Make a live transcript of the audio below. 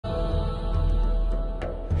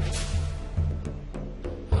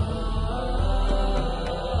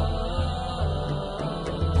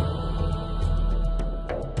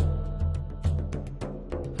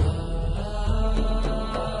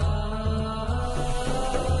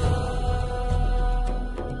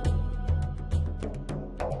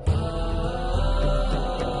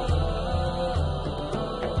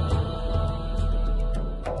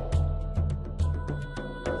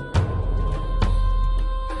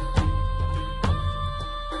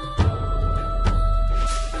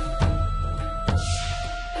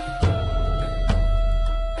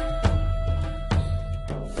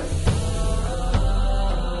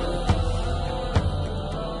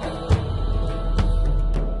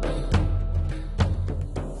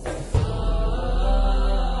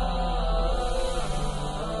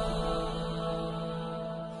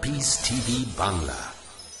TV Bangla,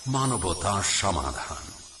 মানবতার সমাধান।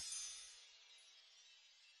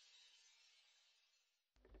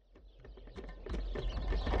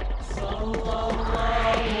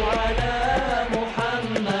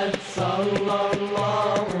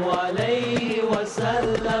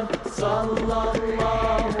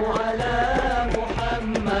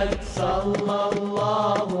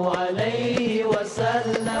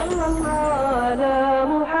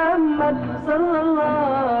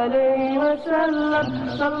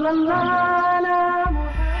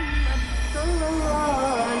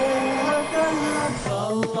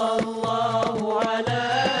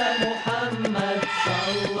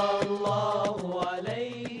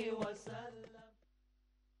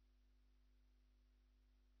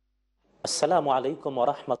 আসসালামু আলাইকুম ওয়া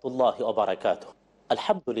রাহমাতুল্লাহি ওয়া বারাকাতুহু।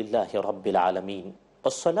 আলহামদুলিল্লাহি রাব্বিল আলামিন,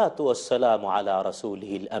 ওয়াসসালাতু ওয়াসসালামু আলা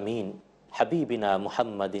রাসূলিহিল আমিন, হাবিবিনা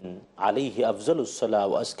মুহাম্মাদিন আলাইহি আফজালুস সালাতু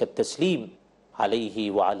ওয়া আজকাত তাসলিম, আলাইহি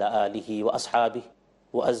ওয়া আলা আলিহি ওয়া আসহাবিহি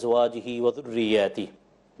ওয়া আজওয়াজিহি ওয়া যুররিয়াতিহি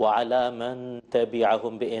ওয়া আলা মান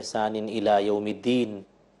তাবি'আহুম বিইহসানিন ইলা ইয়াউমিদ্দিন।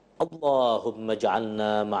 আল্লাহুম্মা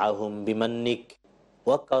ইজআলনা মা'আহুম বিমান্নিক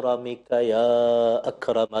ওয়া কারামিকা ইয়া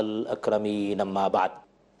আকরামাল আকরামিন। আম্মা বা'দ।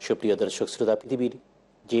 সুপ্রিয় দর্শক শ্রোতা, পৃথিবীর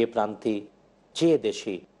যে প্রান্তে, যে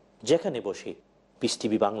দেশে, যেখানে বসে পিস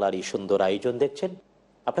টিভি বাংলার এই সুন্দর আয়োজন দেখছেন,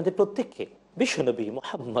 আপনাদের প্রত্যেককে বিশ্বনবী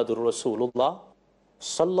মুহাম্মদুর রাসূলুল্লাহ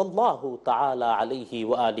সাল্লাল্লাহু তাআলা আলাইহি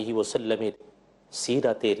ওয়া আলিহি ওয়াসাল্লামের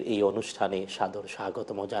সিরাতের এই অনুষ্ঠানে সাদর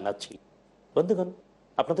স্বাগতম জানাচ্ছি। বন্ধুগণ,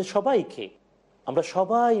 আপনাদের সবাইকে আমরা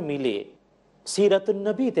সবাই মিলে সিরাতুন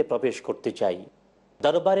নবীতে প্রবেশ করতে চাই,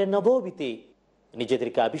 দরবারে নববীতে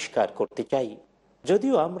নিজেদেরকে আবিষ্কার করতে চাই।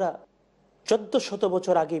 যদিও আমরা 1400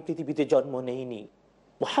 বছর আগে পৃথিবীতে জন্ম নেইনি,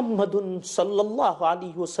 মুহাম্মাদুন সাল্লাল্লাহু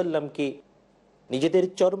আলাইহি ওয়াসাল্লামকে নিজেদের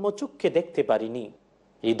চর্মচক্ষে দেখতে পারিনি,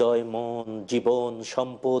 হৃদয়, মন, জীবন,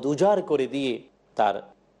 সম্পদ উজাড় করে দিয়ে তার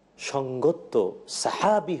সঙ্গত্ব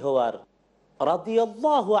সাহাবী হওয়ার,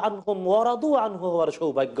 রাদিয়াল্লাহু আনহুম ওয়া রাদু আনহু হওয়ার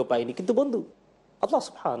সৌভাগ্য পাইনি। কিন্তু বন্ধু, আল্লাহ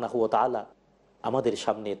সুবহানাহু ওয়া তাআলা আমাদের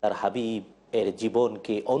সামনে তার হাবিব এর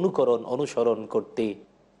জীবনকে অনুসরণ করতে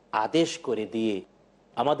আদেশ করে দিয়ে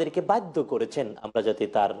আমাদেরকে বাধ্য করেছেন, আমরা যাতে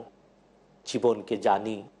তার জীবনকে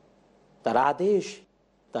জানি, তার আদেশ,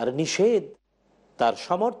 তার নিষেধ, তার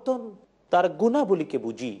সমর্থন, তার গুণাবলীকে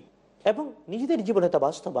বুঝি এবং নিজেদের জীবনে তা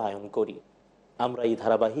বাস্তবায়ন করি। আমরা এই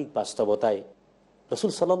ধারাবাহিক বাস্তবতায়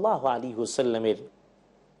রাসূল সাল্লাল্লাহু আলাইহি ওয়াসাল্লামের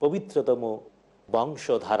পবিত্রতম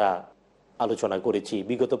বংশধারা আলোচনা করেছি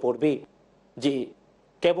বিগত পর্বে, যে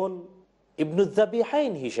কেবল ইবনুজ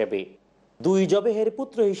যাবিহাইন হিসেবে, দুই জবেহের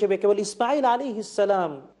পুত্র হিসেবে কেবল ইসমাইল আলাইহিস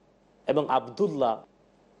সালাম এবং আব্দুল্লাহ,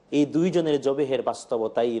 এই দুইজনের জবেহের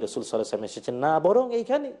বাস্তবতাই রাসূল সাল্লাল্লাহু আলাইহি ওয়াসাল্লাম এসেছেন না, বরং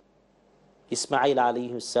এইখানে ইসমাইল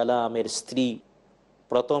আলাইহিস সালামের স্ত্রী,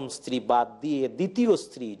 প্রথম স্ত্রী বাদ দিয়ে দ্বিতীয়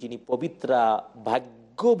স্ত্রী, যিনি পবিত্রা,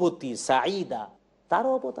 ভাগ্যবতী, সাঈদা, তার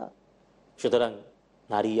অবতার। সুতরাং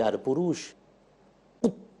নারী আর পুরুষ,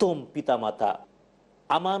 উত্তম পিতামাতা,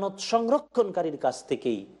 আমানত সংরক্ষণকারীর কাছ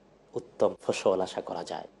থেকেই উত্তম ফসল আশা করা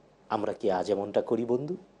যায়। আমরা কি আজ এমনটা করি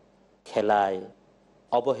বন্ধু? খেলায়,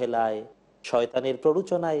 অবহেলায়, শয়তানের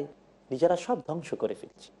প্ররোচনায় নিজেরা সব ধ্বংস করে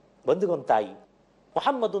ফেলছি বন্ধুগণ। তাই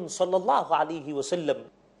মুহাম্মাদুন সাল্লাল্লাহু আলাইহি ওয়াসাল্লাম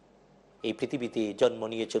এই পৃথিবীতে জন্ম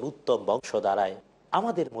নিয়েছেন উত্তম বংশ দ্বারায়।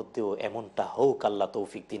 আমাদের মধ্যেও এমনটা হোক, আল্লাহ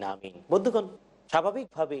তৌফিক দিন, আমিন। বন্ধুগণ,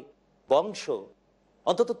 স্বাভাবিকভাবে বংশ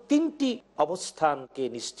অন্তত তিনটি অবস্থানকে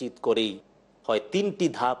নিশ্চিত করেই হয়, তিনটি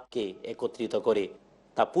ধাপকে একত্রিত করে,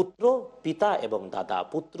 তা পুত্র, পিতা এবং দাদা।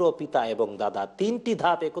 পুত্র, পিতা এবং দাদা, তিনটি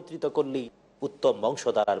ধাপ একত্রিত করলেই উত্তম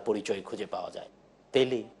বংশধারার পরিচয় খুঁজে পাওয়া যায়।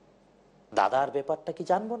 তেলে দাদার ব্যাপারটা কি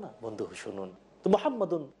জানবো না বন্ধু? শুনুন তো,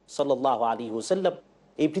 মুহাম্মাদুন সাল্লাল্লাহু আলাইহি ওয়াসাল্লাম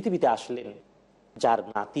এই পৃথিবীতে আসলেন যার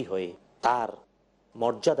নাতি হয়ে। তার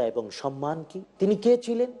মর্যাদা এবং সম্মান কি? তিনি কে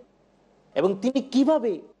ছিলেন এবং তিনি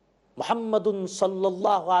কিভাবে মুহাম্মাদুন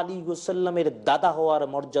সাল্লাল্লাহু আলাইহি ওয়াসাল্লামের দাদা হওয়ার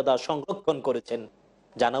মর্যাদা সংরক্ষণ করেছেন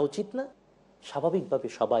জানা উচিত না? স্বাভাবিকভাবে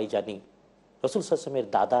সবাই জানি রাসূল সাল্লাল্লাহু আলাইহি ওয়াসাল্লামের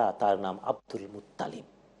দাদা, তার নাম আব্দুল মুত্তালিব।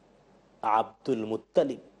 আব্দুল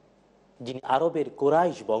মুত্তালিব, যিনি আরবের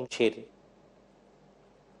কুরাইশ বংশের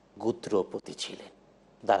গোত্রপতি ছিলেন।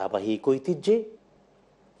 ধারাবাহিক ঐতিহ্যে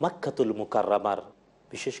মক্কাতুল মুকাররমার,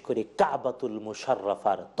 বিশেষ করে কাবাতুল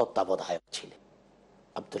মুশাররফার তত্ত্বাবধায়ক ছিলেন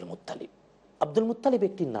আব্দুল মুত্তালিব। আব্দুল মুত্তালিব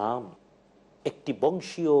একটি নাম, একটি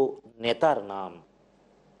বংশীয় নেতার নাম।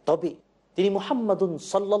 তবে তিনি মুহাম্মাদুন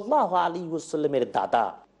সাল্লাল্লাহু আলাইহি ওয়াসাল্লামের দাদা।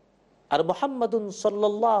 আর মুহাম্মাদুন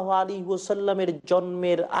সাল্লাল্লাহু আলাইহি ওয়াসাল্লামের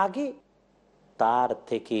জন্মের আগে তার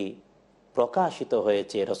থেকে প্রকাশিত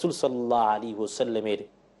হয়েছে রাসূল সাল্লাল্লাহু আলাইহি ওয়াসাল্লামের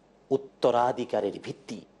উত্তরাধিকারের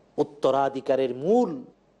ভিত্তি, উত্তরাধিকারের মূল,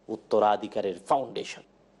 উত্তরাধিকারের ফাউন্ডেশন।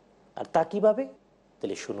 আর তা কিভাবে?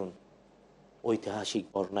 তাহলে শুনুন, ঐতিহাসিক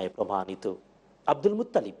বর্ণায় প্রমাণিত আব্দুল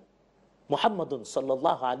মুত্তালিব মুহাম্মদুন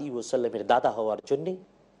সাল্লাল্লাহু আলাইহি ওয়াসাল্লামের দাদা হওয়ার জন্যে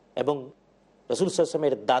এবং রাসূল সাল্লাল্লাহু আলাইহি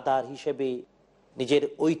ওয়াসাল্লামের দাদার হিসেবে নিজের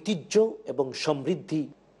ঐতিহ্য এবং সমৃদ্ধি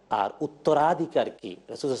আর উত্তরাধিকারকে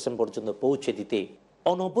রাসূল সাল্লাল্লাহু আলাইহি ওয়াসাল্লাম পর্যন্ত পৌঁছে দিতে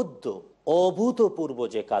অনবদ্য অভূতপূর্ব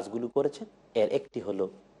যে কাজগুলো করেছেন এর একটি হলো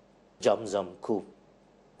জমজম কূপ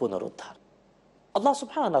পুনরুদ্ধার। আল্লাহ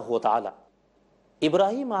সুবহানাহু ওয়া তাআলা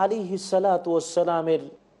ইব্রাহিম আলাইহিস সালাতু ওয়াস সালামের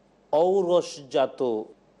ঔরসজাত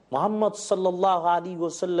মুহাম্মদ সাল্লাল্লাহু আলাইহি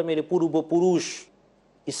ওয়াসাল্লামের পূর্বপুরুষ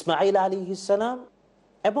ইসমাঈল আলাইহিস সালাম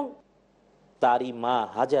এবং তারই মা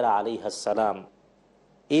হাজারা আলাইহিস সালাম,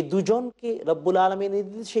 এই দুজনকে রব্বুল আলামিনের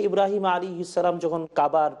নির্দেশে ইব্রাহিম আলাইহিস সালাম যখন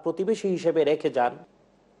কাবার প্রতিবেশী হিসেবে রেখে যান,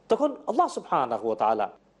 তখন আল্লাহ সুবহানাহু ওয়া তাআলা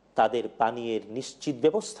তাদের পানীয়ের নিশ্চিত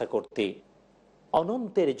ব্যবস্থা করতে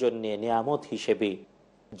অনন্তের জন্য নিয়ামত হিসেবে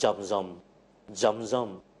জমজম জমজম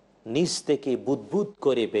নিচ থেকে বুদবুদ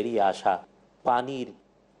করে বেরিয়ে আসা পানির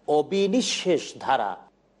অবিনিঃশেষ ধারা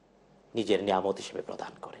নিজের নিয়ামত হিসেবে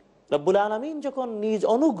প্রদান করেন। রব্বুল আলামিন যখন নিজ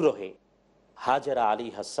অনুগ্রহে হাজরা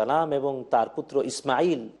আলাইহিস সালাম এবং তার পুত্র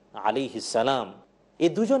ইসমাঈল আলাইহিস সালাম এই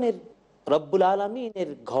দুজনের রব্বুল আলামিনের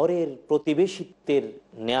ঘরের প্রতিবেশিত্বের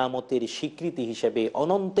নিয়ামতের স্বীকৃতি হিসেবে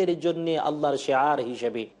অনন্তের জন্য আল্লাহর শেয়ার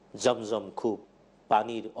হিসেবে জমজম কূপ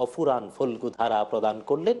পানির অফুরান ফলগু ধারা প্রদান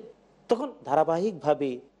করলেন, তখন ধারাবাহিকভাবে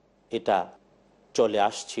এটা চলে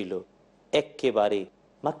আসছিল একেবারে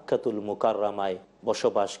মাক্কাতুল মুকাররমায়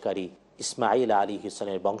বসবাসকারী ইসমাঈল আলাইহিস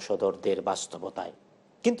সালামের বংশধরদের বাস্তবতায়।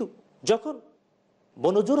 কিন্তু যখন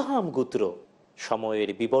বনু জুরহাম গোত্র সময়ের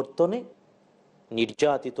বিবর্তনে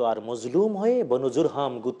নির্যাতিত আর মজলুম হয়ে বনু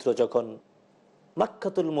জুরহাম গোত্র যখন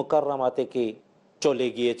মাক্কাতুল মুকাররমা থেকে চলে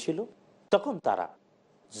গিয়েছিল, তখন তারা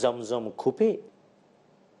জমজম কূপে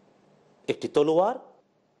একটি তলোয়ার,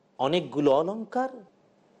 অনেকগুলো অলংকার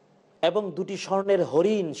এবং দুটি স্বর্ণের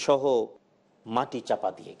হরিণ সহ মাটি চাপা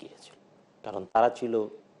দিয়ে গিয়েছিল। কারণ তারা ছিল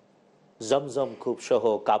জমজম কূপ সহ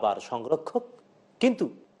কাবার সংরক্ষক। কিন্তু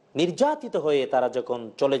নির্যাতিত হয়ে তারা যখন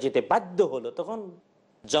চলে যেতে বাধ্য হলো, তখন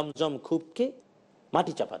জমজম কূপকে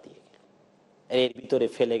মাটি চাপা দিয়ে গেল, এর ভিতরে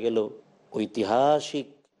ফেলে গেল ঐতিহাসিক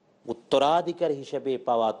উত্তরাধিকার হিসেবে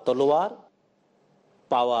পাওয়া তলোয়ার,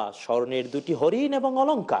 পাওয়া স্বর্ণের দুটি হরিণ এবং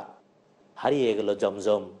অলংকার। হারিয়ে গেল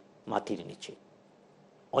জমজম মাটির নিচে,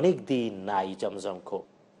 অনেক দিন নাই জমজম কূপ।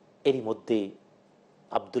 এরই মধ্যে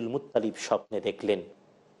আব্দুল মুত্তালিব স্বপ্নে দেখলেন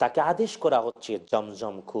তাকে আদেশ করা হচ্ছে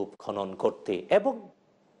জমজম কূপ খনন করতে, এবং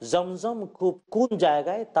জমজম কূপ কোন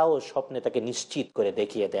জায়গায় তাও স্বপ্নে তাকে নিশ্চিত করে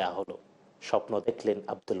দেখিয়ে দেয়া হলো। স্বপ্ন দেখলেন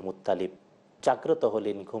আব্দুল মুত্তালিব, জাগ্রত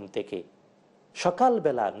হলেন ঘুম থেকে,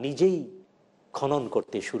 সকালবেলা নিজেই খনন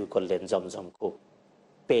করতে শুরু করলেন জমজম কূপ।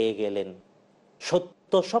 পেয়ে গেলেন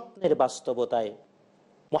সত্য স্বপ্নের বাস্তবতায়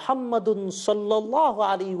মুহাম্মাদুন সাল্লাল্লাহু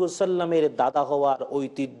আলাইহি ওয়াসাল্লামের দাদা হওয়ার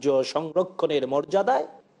ঐতিহ্য সংরক্ষণের মর্যাদায়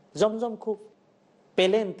জমজম কূপ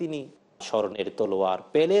পেলেন তিনি। স্বর্ণের তলোয়ার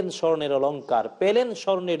পেলেন, স্বর্ণের অলংকার পেলেন,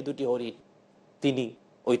 স্বর্ণের দুটি হরিণ। তিনি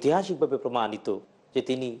ঐতিহাসিকভাবে প্রমাণিত যে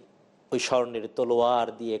তিনি ওই স্বর্ণের তলোয়ার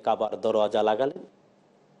দিয়ে কাবার দরওয়াজা লাগালেন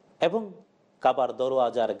এবং কাবার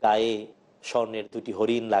দরওয়াজার গায়ে স্বর্ণের দুটি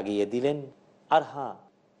হরিণ লাগিয়ে দিলেন। আর হ্যাঁ,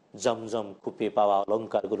 জমজম কূপে পাওয়া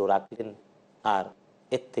অলংকারগুলো রাখলেন, আর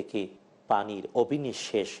এর থেকে পানির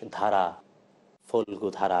অবিনিঃশেষ ধারা, ফলগু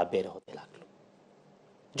ধারা বের হতে লাগলো।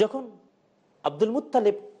 যখন আব্দুল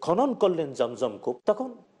মুত্তালিব খনন করলেন জমজম কূপ, তখন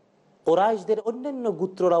কুরাইশদের অন্যান্য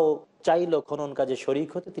গোত্ররাও চাইল খনন কাজে শরীক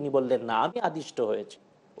হতে। তিনি বললেন, না, আমি আদিষ্ট হয়েছি।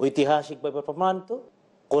 ঐতিহাসিকভাবে প্রমাণিত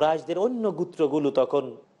কুরাইশদের অন্য গোত্রগুলো তখন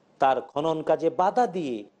তার খনন কাজে বাধা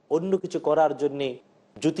দিয়ে অন্য কিছু করার জন্যে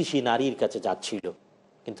জ্যোতিষী নারীর কাছে যাচ্ছিল।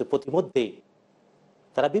 কিন্তু প্রতিমধ্যে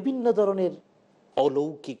তারা বিভিন্ন ধরনের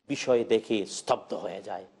অলৌকিক বিষয় দেখে স্তব্ধ হয়ে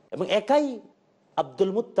যায় এবং একাই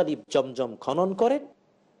আব্দুল মুত্তালিব জমজম খনন করেন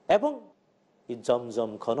এবং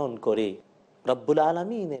জমজম খনন করে রব্বুল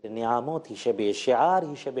আলামিনের নিয়ামত হিসেবে, শেয়ার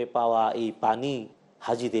হিসেবে পাওয়া এই পানি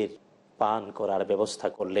হাজিদের পান করার ব্যবস্থা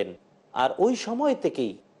করলেন। আর ওই সময়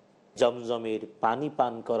থেকেই জমজমের পানি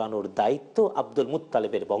পান করানোর দায়িত্ব আব্দুল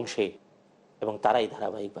মুত্তালিবের বংশে এবং তারাই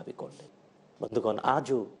ধারাবাহিকভাবে করলেন। বন্ধুগণ,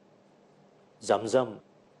 আজও জমজম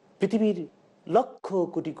পৃথিবীর লক্ষ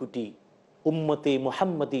কোটি কোটি উম্মতে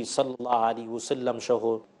মুহাম্মদী সাল্লাল্লাহু আলাইহি ওয়াসাল্লাম সহ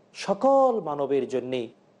সকল মানবের জন্যে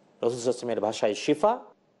রাসূল সাল্লাল্লাহু আলাইহি ওয়াসাল্লামের ভাষায় শিফা,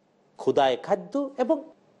 ক্ষুদায় খাদ্য এবং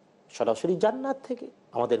সরাসরি জান্নাত থেকে।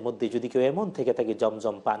 আমাদের মধ্যে যদি কেউ এমন থেকে থাকে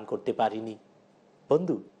জমজম পান করতে পারিনি,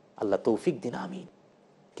 বন্ধু, আল্লাহ তৌফিক দিন, আমিন।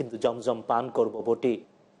 কিন্তু জমজম পান করব বটে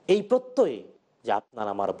এই প্রত্যয়ে যে আপনার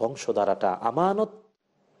আমার বংশধারাটা আমানত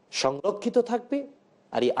সংরক্ষিত থাকবে,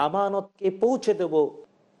 আর এই আমানতকে পৌঁছে দেব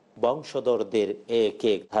বংশধরদের এক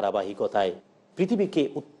এক ধারাবাহিকতায় পৃথিবীকে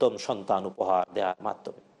উত্তম সন্তান উপহার দেওয়ার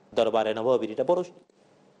মাধ্যমে। দরবারে নববীর এটা বড় শিক্ষা,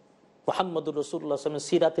 মুহাম্মদুর রাসূলুল্লাহ সাল্লাল্লাহু আলাইহি ওয়াসাল্লামের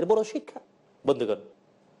সিরাতের বড় শিক্ষা। বন্ধুগণ,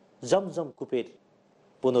 জমজম কূপের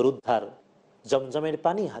পুনরুদ্ধার, জমজমের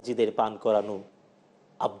পানি হাজিদের পান করানো,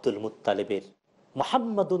 আব্দুল মুত্তালিবের,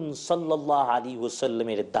 মুহাম্মাদুন সাল্লাল্লাহু আলাইহি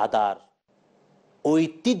ওয়াসাল্লামের দাদার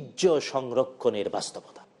ঐতিহ্য সংরক্ষণের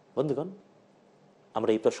বাস্তবতা। বন্ধুগণ,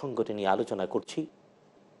 আমরা এই প্রসঙ্গটি নিয়ে আলোচনা করছি,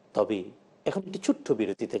 তবে এখন একটি ছোট্ট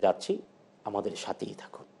বিরতিতে যাচ্ছি, আমাদের সাথেই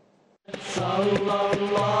থাকুন।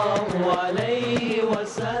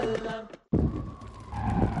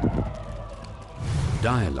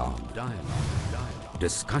 Dialogue.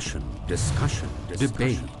 Discussion.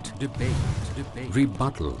 Debate.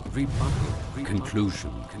 Rebuttal.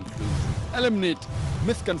 Conclusion. Eliminate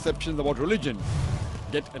misconceptions about religion.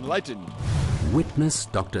 Get enlightened. Witness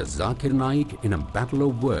Dr. Zakir Naik in a battle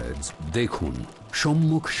of words. দেখুন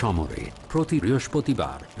সম্মুখ সমরে প্রতি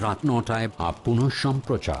বৃহস্পতিবার রাত 9টায় বা পুনঃ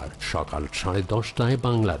সম্প্রচার সকাল 10:30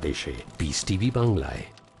 বাংলাদেশে পিস টিভি বাংলায়।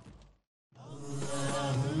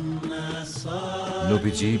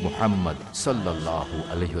 নবীজি মুহাম্মদ সাল্লাল্লাহু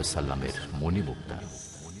আলাইহি ওয়াসাল্লামের মণিমুক্তা।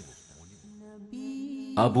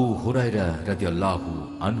 আবু হুরায়রা রাদিয়াল্লাহু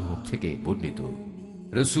আনহু থেকে বর্ণিত,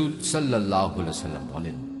 রাসূল সাল্লাল্লাহু আলাইহি ওয়াসাল্লাম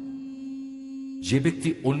বলেন, যে ব্যক্তি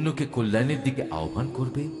অন্যকে কল্যাণের দিকে আহ্বান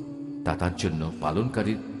করবে তা তার জন্য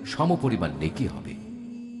পালনকারীর সমপরিমাণ নেকি হবে,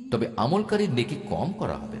 তবে আমলকারীর নেকি কম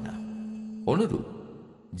করা হবে না। অনুরূপ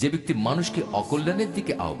যে ব্যক্তি মানুষকে অকল্যাণের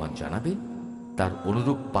দিকে আহ্বান জানাবে তার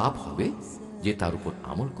অনুরূপ পাপ হবে যে তার উপর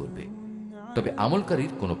আমল করবে, তবে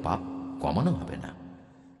আমলকারীর কোনো পাপ কমানো হবে না।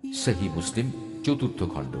 সহিহ মুসলিম 4th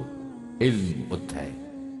খণ্ড ইলম অধ্যায়,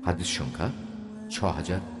 হাদিস সংখ্যা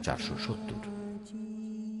 6470।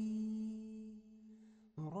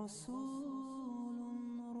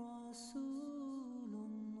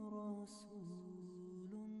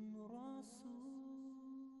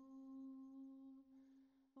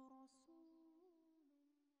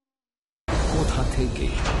 কোথা থেকে,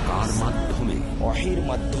 কার মাধ্যমে? ওহীর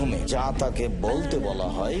মাধ্যমে যা তাকে বলতে বলা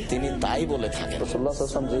হয় তিনি তাই বলে থাকেন। রাসূলুল্লাহ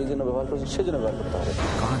সাল্লাল্লাহু আলাইহি ওয়াসাল্লাম যেই জন্য ব্যবহার করেছেন সেই জন্য ব্যবহার করতে হবে।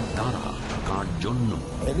 কার দ্বারা, কার জন্য?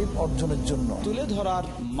 ইলম অর্জনের জন্য তুলে ধরার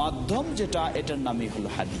মাধ্যম যেটা, এটার নামই হলো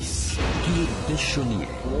হাদিস। কি উদ্দেশ্য নিয়ে?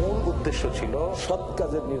 মূল উদ্দেশ্য ছিল সৎ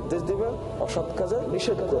কাজের নির্দেশ দিবে, অসৎ কাজের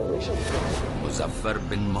নিষেধ করবে। মুজাফফর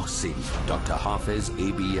বিন মুহসিন, ডক্টর হাফেজ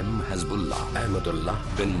ABM হাসবুল্লাহ, আহমদুল্লাহ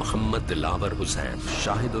বিন মোহাম্মদ দিলাবর হুসেন,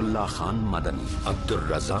 শাহিদুল্লাহ খান মাদানী, আব্দুর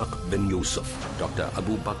রাজাক বিন ইউসুফ, ডক্টর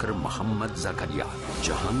আবু বকর মোহাম্মদ জাকারিয়া,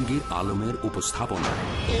 জাহাঙ্গীর আলমের উপস্থাপনায়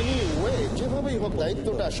যেভাবেই হোক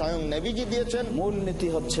দায়িত্বটা স্বয়ং নবীজি দিয়েছেন। মূল নীতি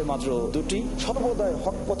হচ্ছে মাত্র দুটি: সর্বদাই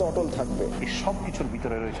হক পথে অটল থাকবে। এই সব কিছুর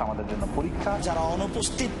ভিতরে রয়েছে আমাদের জন্য পরীক্ষা। যারা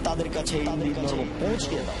অনুপস্থিত তাদের কাছে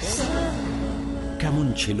পৌঁছে দাও। কেমন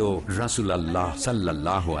ছিল রাসূলুল্লাহ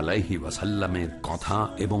সাল্লাল্লাহু আলাইহি ওয়াসাল্লামের কথা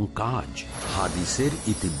এবং কাজ? হাদিসের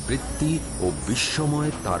ইতিবৃত্তি ও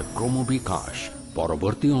বিশ্বময় তার ক্রমবিকাশ।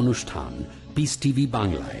 পরবর্তী অনুষ্ঠান পিস টিভি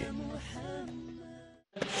বাংলায়।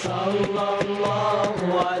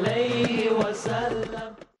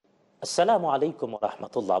 আসসালামু আলাইকুম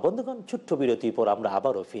রাহমাতুল্লাহ। বন্ধুগণ, ছোট্ট বিরতির পর আমরা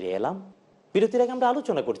আবারও ফিরে এলাম। বিরতির আগে আমরা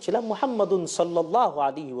আলোচনা করছিলাম মুহাম্মাদুন সাল্লাল্লাহু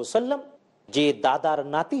আলাইহি ওয়াসাল্লাম যে দাদার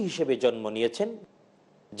নাতি হিসেবে জন্ম নিয়েছেন,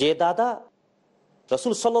 যে দাদা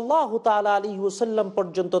রাসূল সাল্লাল্লাহু তাআলা আলাইহি ওয়াসাল্লাম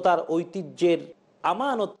পর্যন্ত তার ঐতিহ্যের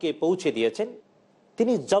আমানতকে পৌঁছে দিয়েছেন,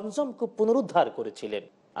 তিনি জমজম কূপ পুনরুদ্ধার করেছিলেন।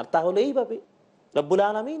 আর তাহলে এইভাবে রব্বুল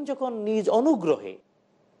আলামিন যখন নিজ অনুগ্রহে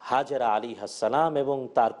হাজেরা আলাইহিস সালাম এবং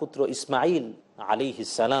তার পুত্র ইসমাইল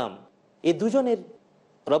আলাইহিস সালাম এই দুজনের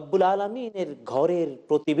রব্বুল আলামিনের ঘরের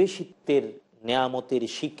প্রতিবেশিত্বের নেয়ামতের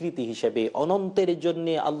স্বীকৃতি হিসেবে, অনন্তের জন্য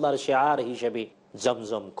আল্লাহর শেয়ার হিসেবে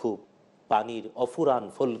জমজম কূপ পানির অফুরান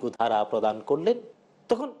ফল্গু ধারা প্রদান করলেন,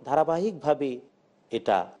 তখন ধারাবাহিকভাবে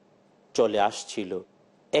এটা চলে আসছিল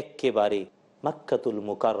একেবারে মক্কাতুল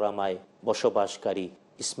মুকাররমায় বসবাসকারী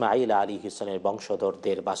ইসমাইল আলাইহিস সালামের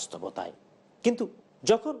বংশধরদের বাস্তবতায়। কিন্তু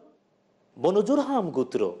যখন বনু জুরহাম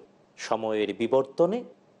গোত্র সময়ের বিবর্তনে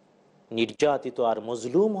নির্যাতিত আর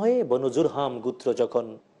মজলুম হয়ে বনু জুরহাম গোত্র যখন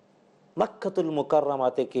মক্কাতুল মুকাররমা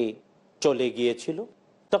থেকে চলে গিয়েছিল,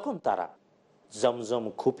 তখন তারা জমজম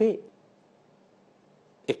কূপে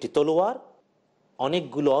একটি তলোয়ার,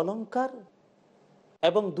 অনেকগুলো অলংকার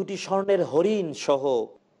এবং 2টি স্বর্ণের হরিণ সহ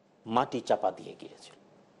মাটি চাপা দিয়ে গিয়েছিল।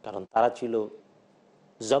 কারণ তারা ছিল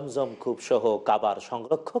জমজম কূপ সহ কাবার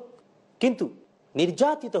সংরক্ষক। কিন্তু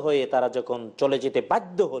নির্যাতিত হয়ে তারা যখন চলে যেতে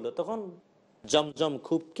বাধ্য হলো, তখন জমজম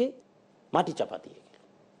কূপকে মাটি চাপা দিয়ে গেল।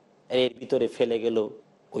 এর ভিতরে ফেলে গেল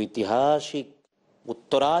ঐতিহাসিক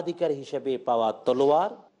উত্তরাধিকার হিসেবে পাওয়া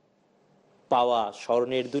তলোয়ার, পাওয়া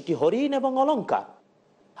স্বর্ণের 2টি হরিণ এবং অলংকার।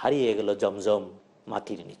 হারিয়ে গেল জমজম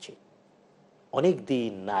মাটির নিচে। অনেক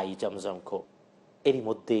দিন নাই জমজম কূপ। এরই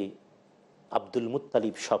মধ্যে আব্দুল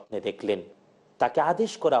মুত্তালিব স্বপ্নে দেখলেন তাকে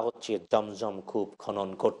আদেশ করা হচ্ছে জমজম কূপ খনন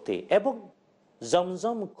করতে, এবং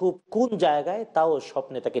জমজম কূপ কোন জায়গায় তাও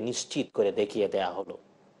স্বপ্নে তাকে নিশ্চিত করে দেখিয়ে দেয়া হলো।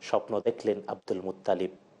 স্বপ্ন দেখলেন আব্দুল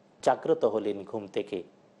মুত্তালিব, জাগ্রত হলেন ঘুম থেকে,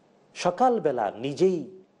 সকালবেলা নিজেই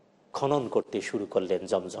খনন করতে শুরু করলেন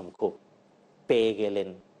জমজম কূপ। পেয়ে গেলেন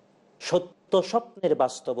সত্য স্বপ্নের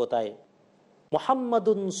বাস্তবতায়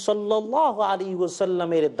মুহাম্মাদুন সাল্লাল্লাহু আলাইহি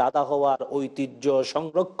ওয়াসাল্লামের দাদা হওয়ার ঐতিহ্য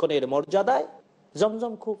সংরক্ষণের মর্যাদায়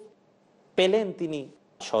জমজম কূপ পেলেন। তিনি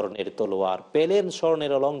স্বর্ণের তলোয়ার পেলেন,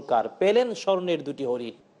 স্বর্ণের অলংকার পেলেন, স্বর্ণের দুটি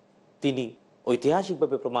হরিণ। তিনি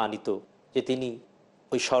ঐতিহাসিকভাবে প্রমাণিত যে তিনি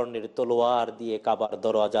ওই স্বর্ণের তলোয়ার দিয়ে কাবার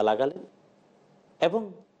দরওয়াজা লাগালেন এবং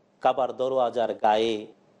কাবার দরওয়াজার গায়ে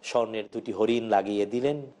স্বর্ণের দুটি হরিণ লাগিয়ে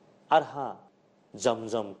দিলেন। আর হ্যাঁ,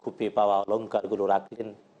 জমজম কূপে পাওয়া অলংকারগুলো রাখলেন।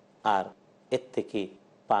 আর এর থেকে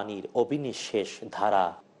পানির অবিনিঃশেষ ধারা,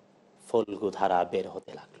 ফলগু ধারা বের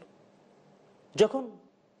হতে লাগলো। যখন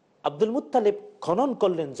আব্দুল মুত্তালিব খনন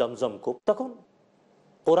করলেন জমজম কূপ, তখন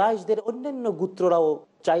কুরাইশদের অন্যান্য গোত্ররাও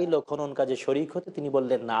চাইল খনন কাজে শরীক হতে। তিনি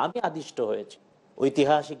বললেন, না, আমি আদিষ্ট হয়েছি।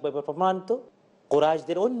 ঐতিহাসিকভাবে প্রমাণিত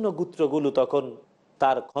কুরাইশদের অন্য গোত্রগুলো তখন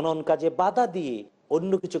তার খনন কাজে বাধা দিয়ে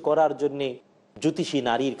অন্য কিছু করার জন্যে জ্যোতিষী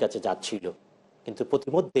নারীর কাছে যাচ্ছিল। কিন্তু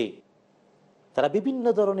প্রতিমধ্যে তারা বিভিন্ন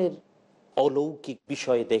ধরনের অলৌকিক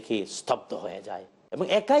বিষয় দেখে স্তব্ধ হয়ে যায় এবং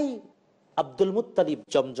একাই আব্দুল মুত্তালিব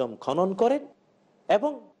জমজম খনন করেন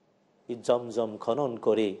এবং জমজম খনন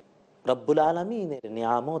করে রব্বুল আলামিনের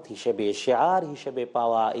নিয়ামত হিসেবে, শেয়ার হিসেবে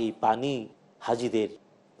পাওয়া এই পানি হাজিদের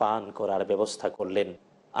পান করার ব্যবস্থা করলেন।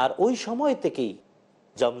 আর ওই সময় থেকেই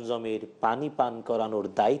জমজমের পানি পান করানোর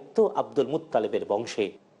দায়িত্ব আব্দুল মুত্তালিবের বংশে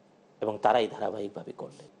এবং তারাই ধারাবাহিকভাবে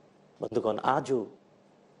করলেন। বন্ধুগণ, আজও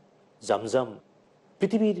জমজম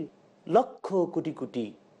পৃথিবীর লক্ষ কোটি কোটি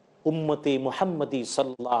উম্মতে মুহাম্মদী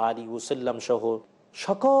সাল্লাল্লাহু আলাইহি ওয়াসাল্লাম সহ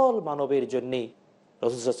সকল মানবের জন্যে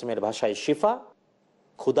রাসূল সাল্লাল্লাহু আলাইহি ওয়াসাল্লামের ভাষায় শিফা,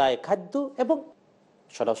 ক্ষুদায় খাদ্য এবং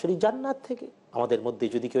সরাসরি জান্নাত থেকে। আমাদের মধ্যে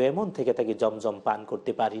যদি কেউ এমন থেকে থাকে জমজম পান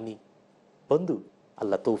করতে পারিনি, বন্ধু,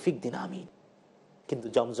 আল্লাহ তৌফিক দিন, আমিন। কিন্তু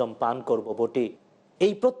জমজম পান করব বটে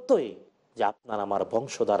এই প্রত্যয়ে যে আপনার আমার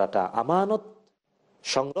বংশধারাটা আমানত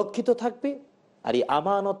সংরক্ষিত থাকবে, আর এই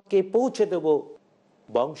আমানতকে পৌঁছে দেব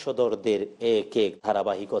বংশধরদের এক এক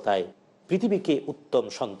ধারাবাহিকতায় পৃথিবীকে উত্তম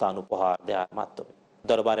সন্তান উপহার দেওয়ার মাধ্যমে।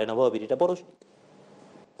 দরবারে নববীর এটা বড় শিক্ষা,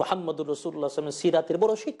 মুহাম্মদুর রাসূলুল্লাহ সাল্লাল্লাহু আলাইহি ওয়াসাল্লামের সিরাতের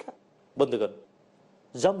বড় শিক্ষা। বন্ধুগণ,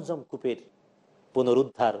 জমজম কূপের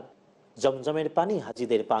পুনরুদ্ধার, জমজমের পানি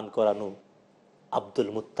হাজিদের পান করানো আব্দুল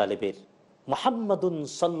মুত্তালিবের, মুহাম্মাদুন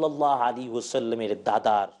সাল্লাল্লাহু আলাইহি ওয়াসাল্লামের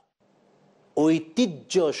দাদার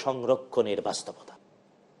ঐতিহ্য সংরক্ষণের বাস্তবতা।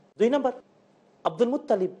 2 নম্বর, আব্দুল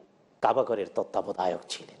মুত্তালিব কাবাগরের তত্ত্বাবধায়ক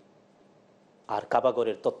ছিলেন। আর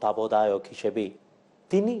কাবাগরের তত্ত্বাবধায়ক হিসেবে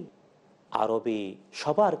তিনি আরবে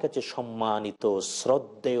সবার কাছে সম্মানিত,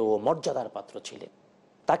 শ্রদ্ধেয়, মর্যাদার পাত্র ছিলেন।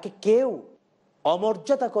 তাকে কেউ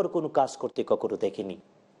অমর্যাদাকর কোনো কাজ করতে কখনো দেখেনি।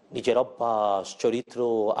 নিজের অভ্যাস, চরিত্র,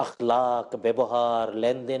 আখলাক, ব্যবহার,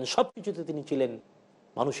 লেনদেন সবকিছুতে তিনি ছিলেন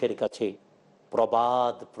মানুষের কাছে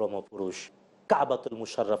প্রবাদ প্রমপুরুষ, কাবাতুল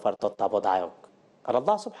মুশাররফার তত্ত্বাবধায়ক। আর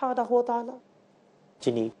আল্লাহ সুবহানাহু ওয়া তাআলা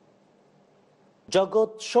যিনি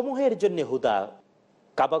জগৎ সমূহের জন্য হুদা,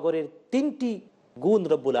 কাবাগরের 3টি গুণ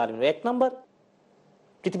রব্বুল আলামিন। 1 নম্বর,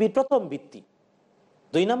 পৃথিবীর প্রথম ভিত্তি।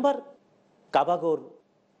 2 নম্বর, কাবাগর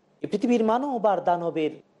এই পৃথিবীর মানব আর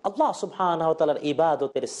দানবের আল্লাহ সুবহানাহু ওয়া তাআলার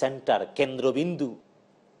ইবাদতের সেন্টার, কেন্দ্রবিন্দু।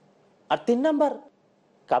 আর 3 নম্বর,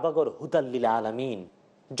 কাবাগর হুদাল লিল আলামিন,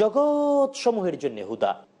 জগৎ সমূহের জন্য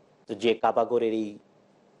হুদা। তো যে কাবাগরের এই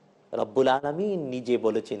রব্বুল আলামিন নিজে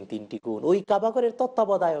বলেছেন 3টি গুণ, ওই কাবাগরের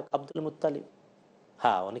তত্ত্বাবধায়ক আব্দুল মুত্তালিব।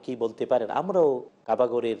 হ্যাঁ, অনেকেই বলতে পারেন আমরাও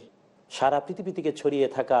কাবাগরের সারা পৃথিবী থেকে ছড়িয়ে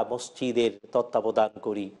থাকা মসজিদের তত্ত্বাবধান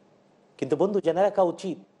করি। কিন্তু বন্ধু, জেনে রাখা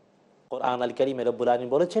উচিত, কোরআন আল কারীমে রব্বুল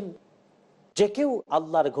আলামিন বলেছেন যে কেউ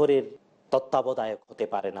আল্লাহর ঘরের তত্ত্বাবধায়ক হতে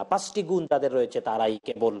পারে না। 5টি গুণ যাদের রয়েছে তারাই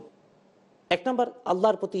কেবল। 1 নম্বর,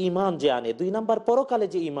 আল্লাহর প্রতি ঈমান যে আনে। 2 নম্বর, পরকালে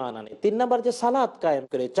যে ঈমান আনে। 3 নম্বর, যে সালাত কায়েম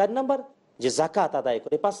করে। 4 নম্বর, যে যাকাত আদায়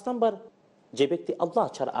করে। 5 নম্বর, যে ব্যক্তি আল্লাহ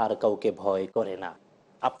ছাড়া আর কাউকে ভয় করে না।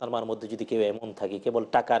 আপনার মার মধ্যে যদি কেউ এমন থাকে কেবল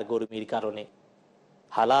টাকার গরমির কারণে,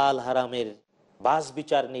 হালাল হারামের বাস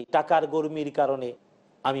বিচার নেই, টাকার গরমির কারণে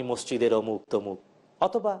আমি মসজিদের অমুক তমুক,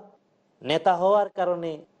 অথবা নেতা হওয়ার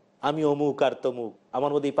কারণে আমি অমুক আর তমুক,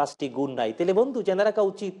 আমার মধ্যে 5টি গুণ নাই, তাহলে বন্ধু জেনে রাখা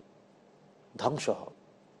উচিত ধ্বংস হবে।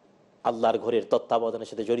 আল্লাহর ঘরের তত্ত্বাবধানের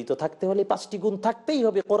সাথে জড়িত থাকতে হলে 5টি গুণ থাকতেই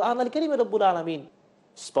হবে। কোরআন আল কারীমে রব্বুল আলামিন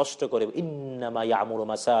স্পষ্ট করে, ইন্নামা ইয়ামুরু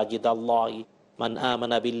মাসাজিদাল্লাহি মান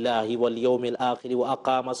আমানা বিল্লাহি ওয়াল ইয়াউমিল আখির ওয়া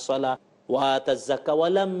আকামাস সালাহ ওয়া আতাজ যাকাত ওয়া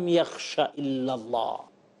লাম ইয়াখশা ইল্লাল্লাহ।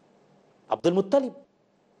 আব্দুল মুত্তালিব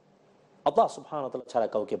আল্লাহ সুবহানাহু ওয়া তাআলা ছাড়া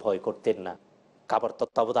কাউকে ভয় করতেন না, কাবার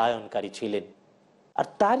তত্ত্বাবধায়নকারী ছিলেন। আর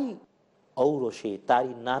তারই ঔরসে,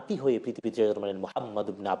 তারই নাতি হয়ে পৃথিবীতে জন্মালেন মুহাম্মদ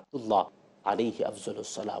ইবনে আব্দুল্লাহ আলাইহি আফজালুস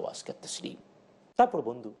সালাওয়াত ওয়া আজকাত তাসলিম। তারপর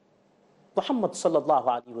বন্ধু, মুহাম্মদ সাল্লাল্লাহু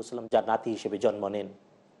আলাইহি ওয়াসাল্লাম যার নাতি হিসেবে জন্ম নেন,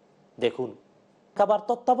 দেখুন কাবার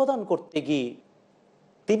তত্ত্বাবধান করতে গিয়ে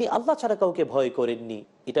তিনি আল্লাহ ছাড়া কাউকে ভয় করেননি।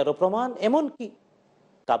 এটারও প্রমাণ, এমন কি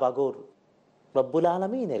কাবাগর রব্বুল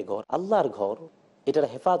আলামিনের ঘর, আল্লাহর ঘর, এটার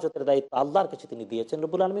হেফাজতের দায়িত্ব আল্লাহর কাছে তিনি দিয়েছেন,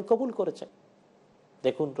 রব্বুল আলামিন কবুল করেছেন।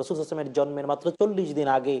 দেখুন রাসূল সাল্লাল্লাহু আলাইহি ওয়াসাল্লামের জন্মের মাত্র 40 দিন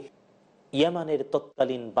আগে ইয়ামানের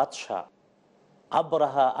তৎকালীন বাদশাহ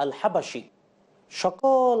আবরাহা আল হাবাসি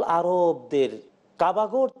সকল আরবদের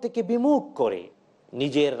কাবাগর থেকে বিমুখ করে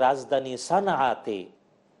নিজের রাজধানী সানাআতে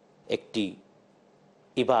একটি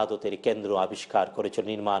ইবাদতের কেন্দ্র আবিষ্কার করেছিল,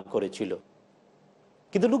 নির্মাণ করেছিল।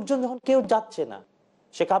 কিন্তু লোকজন যখন কেউ যাচ্ছে না,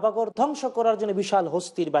 সে কাবাগর ধ্বংস করার জন্য বিশাল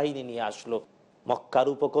হস্তির বাহিনী নিয়ে আসলো। মক্কার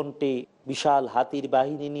উপকণ্ঠে বিশাল হাতির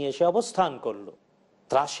বাহিনী নিয়ে সে অবস্থান করলো।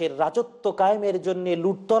 ত্রাসের রাজত্ব কায়েমের জন্য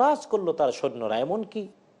লুটতরাজ করলো তার সৈন্যরা। এমনকি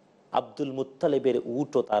আব্দুল মুত্তালিবের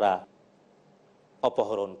উটও তারা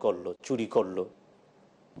অপহরণ করলো, চুরি করলো,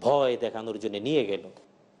 ভয় দেখানোর জন্য নিয়ে গেল।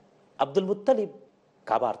 আব্দুল মুত্তালিব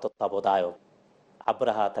কাবার তত্ত্বাবধায়ক,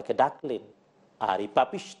 আব্রাহা তাকে ডাকলেন, আর এই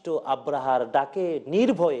পাপিষ্ট আব্রাহার ডাকে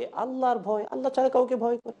নির্ভয়ে, আল্লাহর ভয়, আল্লাহ ছাড়া কাউকে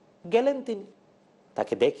ভয় করে গেলেন তিনি।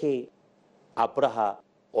 তাকে দেখে আব্রাহা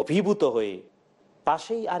অভিভূত হয়ে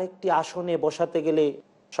পাশেই আরেকটি আসনে বসাতে গেলে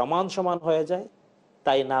সমান সমান হয়ে যায়,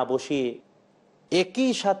 তাই না বসিয়ে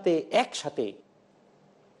একসাথে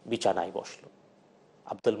বিছানায় বসল।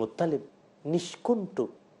 আব্দুল মুত্তালিব নিষ্কুণ্ঠ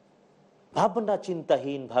ভাবনা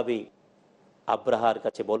চিন্তাহীন ভাবে আব্রাহার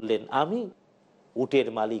কাছে বললেন, আমি উটের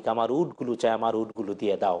মালিক, আমার উটগুলো চাই, আমার উটগুলো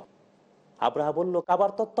দিয়ে দাও। আব্রাহা বলল,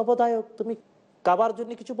 কাবার তত্ত্বাবধায়ক, তুমি কাবার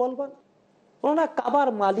জন্য কিছু বলবা না? কাবার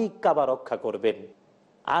মালিক কাবা রক্ষা করবেন,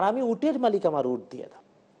 আর আমি উটের মালিক, আমার উট দিয়ে দাও।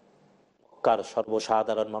 মক্কার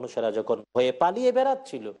সর্বসাধারণ মানুষেরা যখন ভয়ে পালিয়ে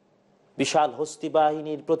বেড়াচ্ছিল, বিশাল হস্তি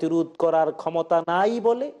বাহিনীর প্রতিরোধ করার ক্ষমতা নাই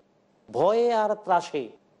বলে ভয়ে আর ত্রাসে,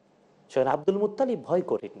 সেখানে আব্দুল মুত্তালিব ভয়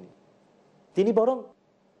করেননি। তিনি বরং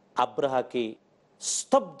আব্রাহাকে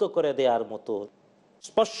স্তব্ধ করে দেওয়ার মতো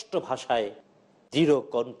স্পষ্ট ভাষায় দৃঢ়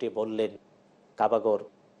কণ্ঠে বললেন, কাবাগর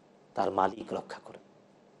তার মালিক রক্ষা করেন।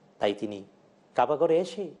 তাই তিনি কাবাগরে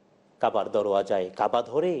এসে কাবার দরওয়াজায়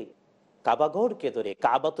কাবাগরকে ধরে,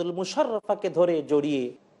 কাবাতুল মুশাররফাকে ধরে জড়িয়ে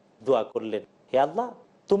দোয়া করলেন, হে আল্লাহ,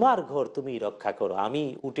 তোমার ঘর তুমি রক্ষা করো, আমি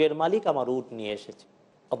উটের মালিক, আমার উট নিয়ে এসেছি।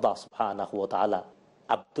 আল্লাহ সুবহানাহু ওয়া তাআলা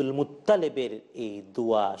আব্দুল মুত্তালিবের এই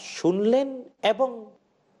দোয়া শুনলেন এবং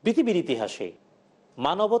পৃথিবীর ইতিহাসে,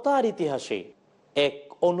 মানবতার ইতিহাসে এক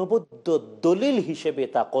অনবদ্য দলিল হিসেবে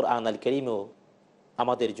তা কোরআন আল কারীমেও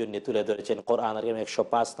আমাদের জন্য তুলে ধরেছেন। কোরআন আল কারীম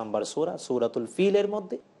 105 নম্বর সূরা, সূরাতুল ফিলের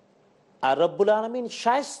মধ্যে। আর রব্বুল আলামিন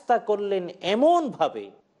শায়েস্তা করলেন এমন ভাবে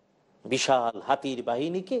বিশাল হাতির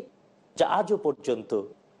বাহিনীকে, যা আজও পর্যন্ত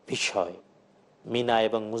বিস্ময়। মিনা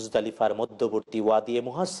এবং মুজদালিফার মধ্যবর্তী ওয়াদিয়ে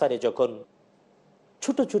মুহাসসারে যখন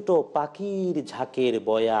ছোট ছোট পাখির ঝাঁকের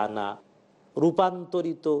বয়া আনা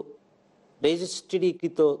রূপান্তরিত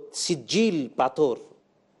রেজিস্ট্রিকৃত সিজিল পাথর,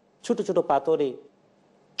 ছোট ছোট পাথরে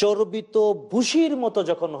চর্বিত ভুসির মতো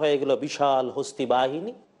যখন হয়ে গেল বিশাল হস্তি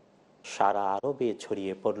বাহিনী, সারা আরবে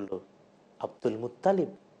ছড়িয়ে পড়ল আব্দুল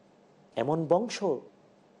মুত্তালিব এমন বংশ,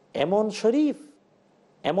 এমন শরীফ,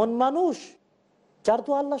 এমন মানুষ যার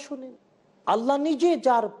তো আল্লাহ শুনেন, আল্লাহ নিজে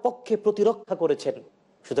যার পক্ষে প্রতিরক্ষা করেছেন।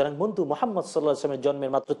 সুতরাং বন্ধু, মুহাম্মদ সাল্লাল্লাহু আলাইহি ওয়াসাল্লামের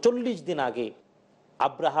জন্মের মাত্র 40 দিন আগে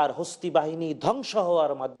আব্রাহার হস্তি বাহিনী ধ্বংস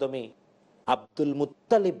হওয়ার মাধ্যমে আব্দুল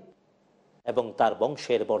মুত্তালিব এবং তার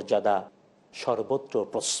বংশের মর্যাদা সর্বত্র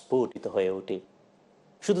প্রস্ফুটিত হয়ে ওঠে।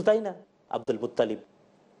 শুধু তাই না, আব্দুল মুত্তালিব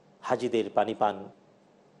হাজিদের পানি পান,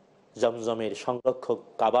 জমজমের সংরক্ষক,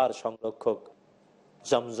 কাবার সংরক্ষক,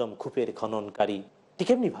 জমজম কূপের খননকারী। ঠিক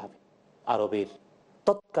এমনি ভাবে আরবের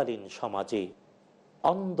তৎকালীন সমাজে,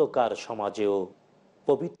 অন্ধকার সমাজেও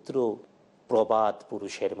পবিত্র প্রবাদ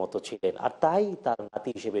পুরুষের মতো ছিলেন। আর তাই তার নাতি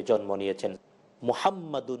হিসেবে জন্ম নিয়েছেন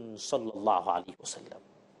মুহাম্মাদুন সাল্লাল্লাহু আলাইহি ওয়াসাল্লাম।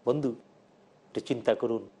 বন্ধু, একটু চিন্তা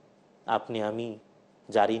করুন, আপনি আমি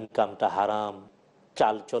যার ইনকামটা হারাম,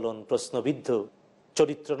 চালচলন প্রশ্নবিদ্ধ,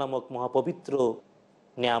 চরিত্র নামক মহাপবিত্র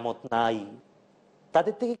নিয়ামত নাই,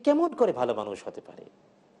 তাদের থেকে কেমন করে ভালো মানুষ হতে পারে?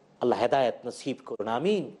 আল্লাহ হেদায়েত নসিব করুন,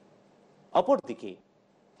 আমিন। অপরদিকে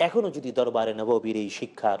এখনো যদি দরবারে নববীর এই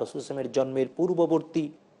শিক্ষা, রাসূল সাল্লাল্লাহু আলাইহি ওয়াসাল্লামের জন্মের পূর্ববর্তী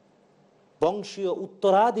বংশীয়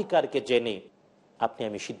উত্তরাধিকারকে জেনে আপনি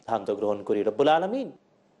আমি সিদ্ধান্ত গ্রহণ করি, রব্বুল আলামিন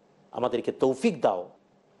আমাদেরকে তৌফিক দাও,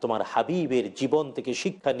 তোমার হাবিবের জীবন থেকে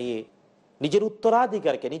শিক্ষা নিয়ে নিজের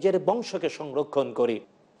উত্তরাধিকারকে, নিজের বংশকে সংরক্ষণ করে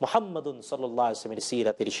মুহাম্মাদুন সাল্লাল্লাহু আলাইহি ওয়াসাল্লামের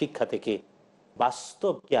সিরাতের শিক্ষা থেকে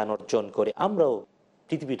বাস্তব জ্ঞান অর্জন করে আমরাও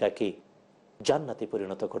পৃথিবীটাকে জান্নাতে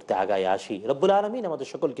পরিণত করতে আগায় আসি। রব্বুল আলামিন আমাদের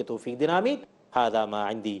সকলকে তৌফিক দিন, আমিন। হাদা মা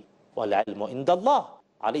ইনদি ওয়াল ইলমু ইনদাল্লাহ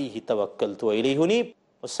আলাইহি তাওয়াক্কালতু ওয়া ইলাইহি উনীব।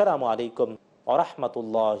 আসসালামু আলাইকুম ওয়া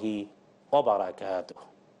রাহমাতুল্লাহি ওয়া বারাকাতুহু।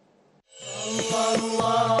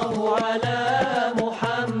 সাল্লাল্লাহু আলা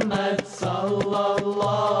মুহাম্মদ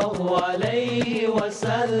সাল্লাল্লাহু আলাইহি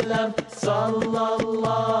ওয়াসাল্লাম,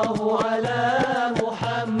 সাল্লাল্লাহু আলা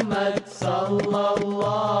মুহাম্মদ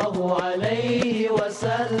সাল্লাল্লাহু আলাইহি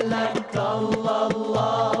ওয়াসাল্লাম,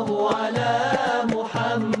 সাল্লাল্লাহু আলা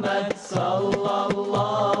মুহাম্মদ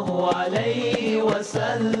সাল্লাল্লাহু আলাইহি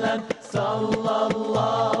ওয়াসাল্লাম,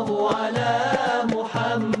 সাল্লাল্লাহু আলা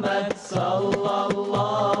মুহাম্মদ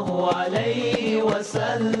সাল্লাল্লাহু আলাইহি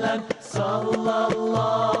ওয়াসাল্লাম,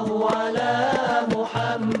 সাল্লাল্লাহু আলা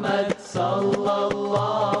মুহাম্মদ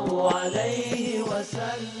সাল্লাল্লাহু আলাইহি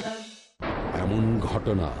ওয়াসাল্লাম। এমন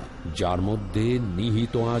ঘটনা যার মধ্যে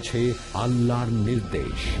নিহিত আছে আল্লাহর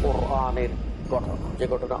নির্দেশ, কোরআনের ঘটনা, যে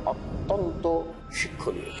ঘটনা অত্যন্ত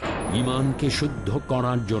শিক্ষণীয়। ঈমানকে শুদ্ধ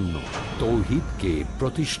করার জন্য, তাওহীদকে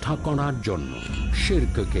প্রতিষ্ঠা করার জন্য,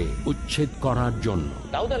 শিরককে উচ্ছেদ করার জন্য।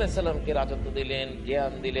 দাউদ আলাইহিস সালামকে রাজত্ব দিলেন,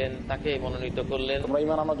 জ্ঞান দিলেন, তাকে মনোনীত করলেন। তোমরা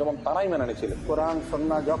ঈমান আনো যেমন তারাই মেনে নিয়েছিলেন। কোরআন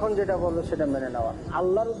সুন্নাহ যখন যেটা বললো সেটা মেনে নেওয়া,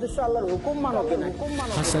 আল্লাহর উদ্দেশ্য আল্লাহর হুকুম মানো কিনা।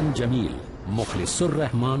 হাসান জামিল, মুখলিসুর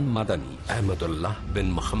রহমান মাদানী, আহমদুল্লাহ বিন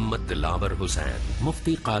মোহাম্মদ দিলাবর হুসেন,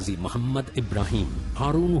 মুফতি কাজী মোহাম্মদ ইব্রাহিম,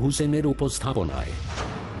 হারুন হুসেনের উপস্থাপনায়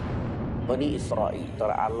বনি ইসরাঈল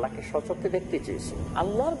তারা আল্লাহকে সচক্ষে দেখতে চেয়েছে।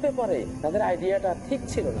 আল্লাহর ব্যাপারে তাদের আইডিয়াটা ঠিক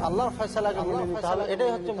ছিল না। আল্লাহর ফয়সালাকে মেনে নিতে হবে,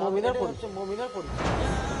 এটাই হচ্ছে মুমিনের পরিচয়।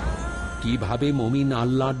 কিভাবে মুমিন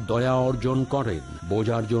আল্লাহর দয়া অর্জন করেন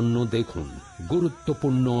বোঝার জন্য দেখুন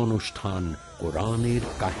গুরুত্বপূর্ণ অনুষ্ঠান কোরআনের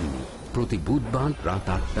কাহিনী, প্রতি বুধবার রাত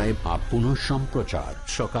 8টায় বা পুনঃ সম্প্রচার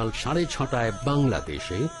সকাল 6:30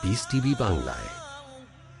 বাংলাদেশে পিস টিভি বাংলায়।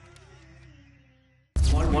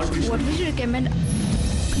 What would you recommend?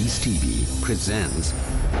 Peace TV presents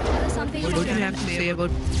Something what do you have to say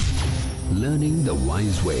about Learning the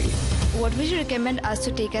Wise Way. what would you recommend us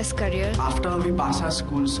to take as career? After we pass our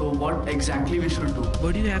school, so what exactly we should do?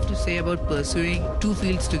 What do you have to say about pursuing two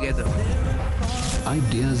fields together?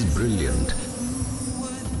 Ideas brilliant,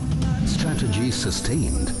 strategy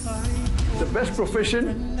sustained. The best profession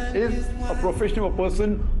is a profession of a person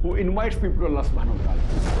who invites people to Allah subhanahu wa ta'ala.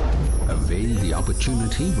 Avail the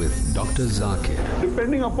opportunity with Dr. Zakir.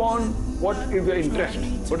 Depending upon what is your interest.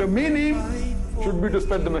 But the main aim should be to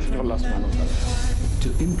spread the message of Allah subhanahu wa ta'ala. To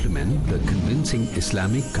implement the convincing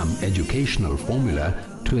Islamic educational formula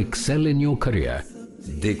to excel in your career.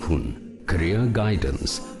 Dekhun, Career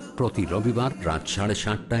Guidance. প্রতি রবিবার রাত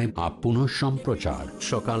 7:30 বা পুনঃ সম্প্রচার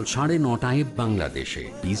সকাল 9:30 বাংলাদেশে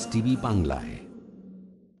piece TV বাংলায়।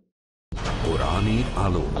 কোরআনের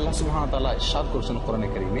আলো। আল্লাহ সুবহানাহু ওয়া তাআলা ইরশাদ করেছেন কোরআনে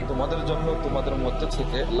কারীমে, তোমাদের জন্য তোমাদের মধ্যে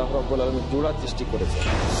থেকে আল্লাহ রাব্বুল আলামিন জোড়া সৃষ্টি করেছেন।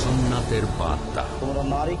 সুন্নাতের বার্তা। তোমরা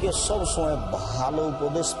নারীকে সব সময় ভালো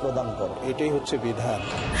উপদেশ প্রদান করো, এটাই হচ্ছে বিধান।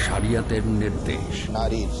 শরিয়তের নির্দেশ।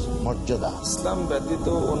 নারীর মর্যাদা ইসলাম ব্যতীত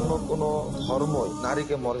অন্য কোন ধর্মই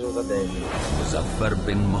নারীকে মর্যাদা দেয়নি। মুজাফফর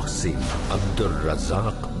বিন মুহসিন, আব্দুর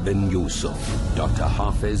রাজ্জাক বিন ইউসুফ, ডক্টর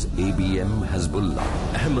হাফেজ ABM হাসবুল্লাহ,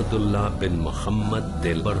 আহমদুল্লাহ বিন মোহাম্মদ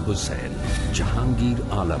দিলবর হুসেন, জাহাঙ্গীর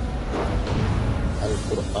আলম। আল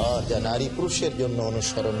কুরআন যা নারী পুরুষের জন্য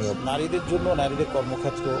অনুসরণীয়। নারীদের জন্য নারীদের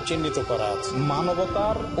কর্মক্ষেত্র চিহ্নিত করা আছে।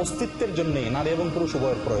 মানবতার অস্তিত্বের জন্য নারী এবং পুরুষ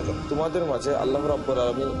উভয়ের প্রয়োজন। তোমাদের মাঝে আল্লাহ রাব্বুল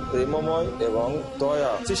আলামিন প্রেমময় এবং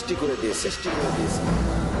দয়া সৃষ্টি করে দিয়েছে।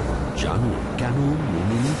 জানুন কেন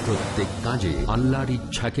মুমিন প্রত্যেক কাজে আল্লাহর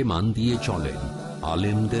ইচ্ছাকে মান দিয়ে চলেন।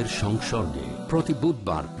 আলেমদের সংসর্গে প্রতি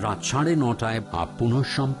বুধবার রাত 9:30 বা পুনঃ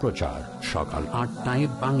সম্প্রচার সকাল 8টায়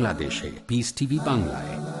বাংলাদেশে পিস টিভি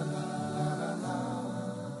বাংলায়।